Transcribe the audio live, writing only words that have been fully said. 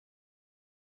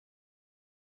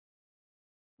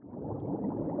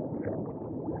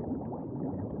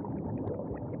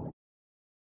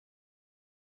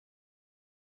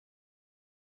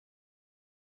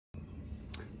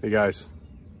Hey guys,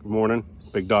 good morning.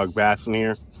 Big Dog Bassin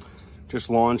here. Just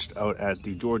launched out at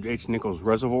the George H Nichols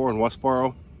Reservoir in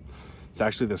Westboro. It's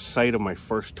actually the site of my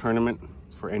first tournament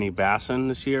for any bassin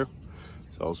this year.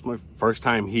 So it's my first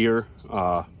time here.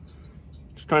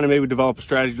 Just trying to maybe develop a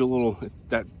strategy a little.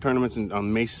 That tournament's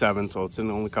on May 7th, so it's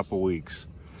in only a couple of weeks.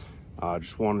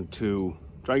 Just wanted to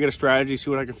try to get a strategy,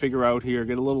 see what I can figure out here,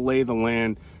 get a little lay of the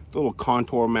land, a little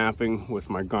contour mapping with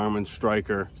my Garmin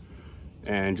Striker,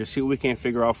 and just see what we can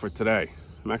figure out for today.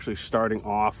 I'm actually starting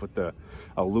off with a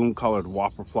loon colored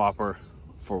whopper plopper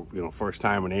for, first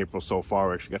time in April so far.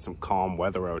 We actually got some calm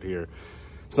weather out here.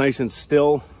 It's nice and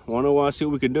still. Want to see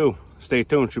what we can do. Stay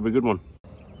tuned, should be a good one.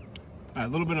 A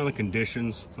little bit on the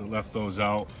conditions, I left those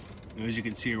out. As you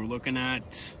can see, we're looking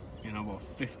at about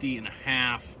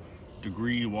 50.5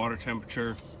 degree water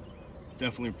temperature.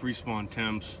 Definitely pre-spawn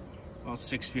temps, about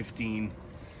 6:15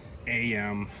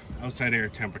 a.m. Outside air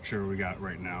temperature we got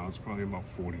right now, it's probably about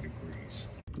 40 degrees.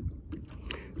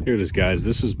 Here it is, guys.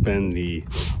 This has been the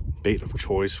bait of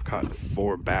choice. We've caught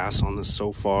 4 bass on this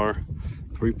so far.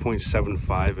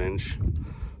 3.75 inch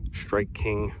Strike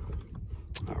King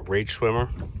Rage Swimmer.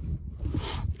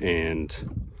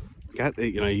 And got,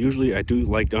 usually I do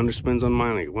like the underspins on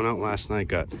mine. I went out last night,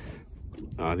 got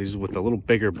these with a little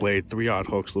bigger blade, 3/0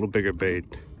 hooks, a little bigger bait,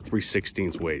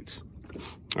 3/16 weights.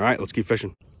 All right, let's keep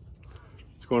fishing.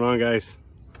 What's going on, guys?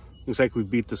 Looks like we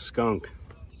beat the skunk.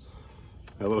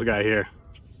 That little guy here.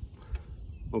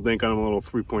 Little dink on him, a little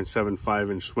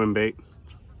 3.75 inch swim bait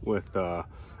with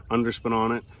underspin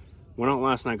on it. Went out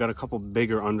last night, got a couple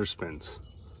bigger underspins.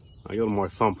 I get a little more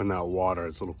thump in that water.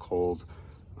 It's a little cold.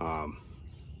 I'll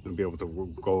be able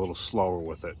to go a little slower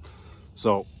with it.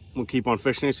 So we'll keep on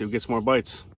fishing it, see if we get some more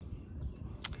bites.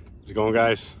 How's it going,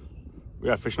 guys? We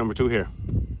got fish number 2 here.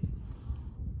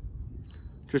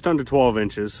 Just under 12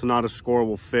 inches, so not a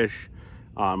scoreable fish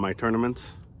on my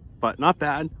tournament, but not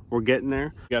bad. We're getting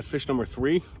there. We got fish number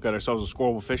 3. Got ourselves a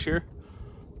scoreable fish here.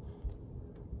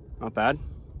 Not bad.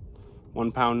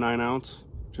 1 pound 9 ounce,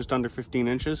 just under 15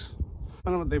 inches.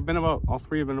 They've been about, all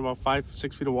 3 have been about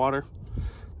 5-6 feet of water.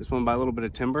 This one by a little bit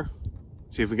of timber.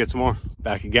 See if we get some more.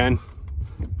 Back again.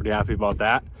 Pretty happy about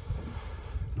that.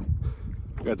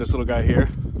 We got this little guy here.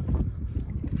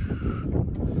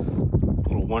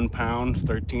 Little 1 pound,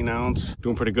 13 ounce.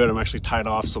 Doing pretty good. I'm actually tied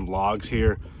off some logs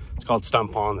here. It's called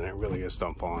Stump Pond, and it really is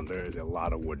Stump Pond. There is a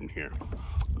lot of wood in here.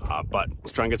 But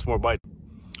let's try and get some more bites.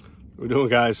 What are we doing,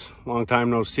 guys? Long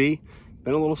time no see.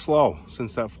 Been a little slow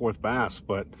since that 4th bass,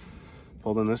 but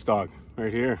holding this dog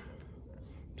right here.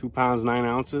 2 pounds 9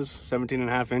 ounces,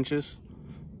 17.5 inches.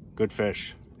 Good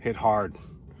fish. Hit hard.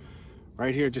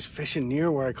 Right here, just fishing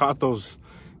near where I caught those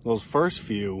first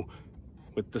few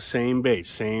with the same bait,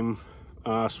 same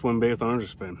swim bait with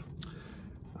underspin.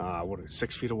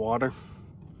 6 feet of water.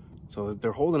 So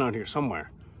they're holding out here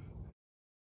somewhere.